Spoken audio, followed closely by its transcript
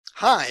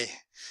Hi,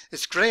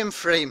 it's Graham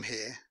Frame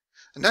here,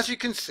 and as you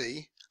can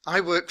see,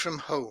 I work from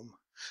home,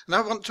 and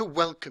I want to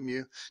welcome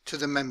you to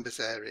the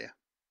members area.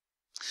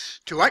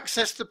 To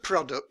access the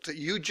product that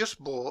you just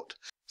bought,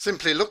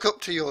 simply look up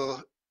to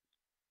your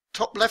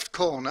top left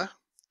corner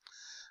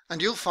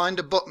and you'll find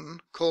a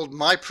button called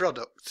My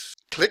Products.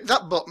 Click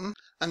that button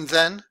and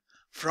then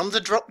from the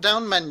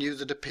drop-down menu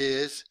that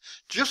appears,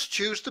 just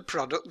choose the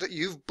product that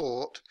you've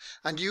bought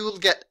and you will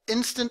get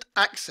instant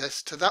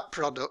access to that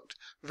product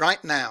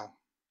right now.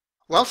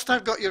 Whilst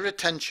I've got your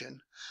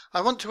attention,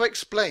 I want to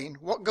explain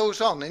what goes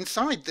on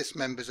inside this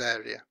members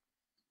area.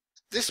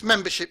 This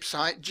membership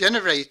site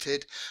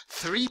generated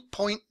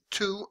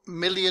 $3.2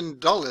 million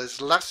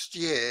last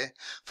year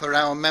for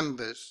our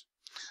members,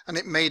 and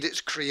it made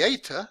its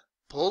creator,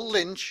 Paul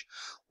Lynch,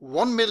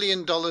 $1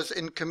 million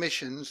in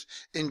commissions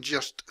in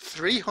just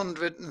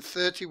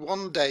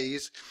 331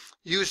 days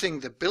using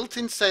the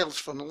built-in sales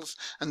funnels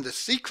and the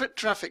secret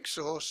traffic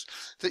source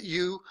that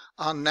you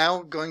are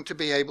now going to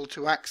be able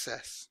to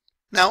access.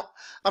 Now,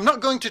 I'm not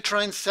going to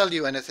try and sell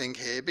you anything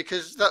here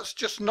because that's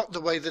just not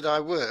the way that I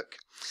work.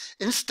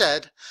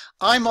 Instead,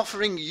 I'm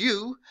offering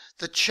you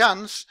the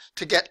chance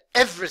to get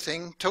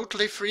everything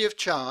totally free of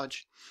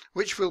charge,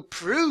 which will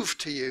prove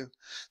to you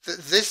that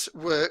this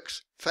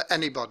works for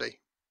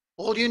anybody.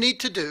 All you need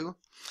to do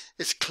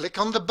is click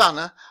on the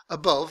banner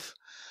above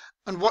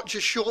and watch a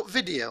short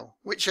video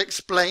which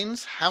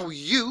explains how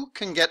you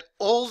can get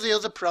all the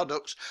other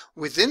products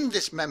within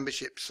this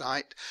membership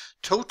site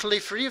totally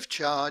free of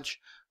charge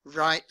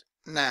right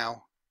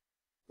now.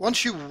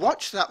 Once you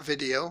watch that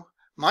video,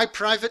 my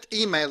private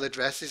email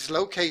address is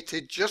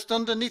located just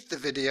underneath the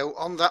video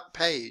on that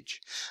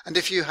page, and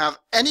if you have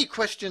any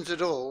questions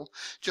at all,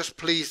 just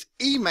please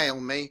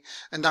email me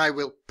and I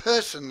will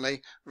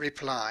personally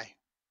reply.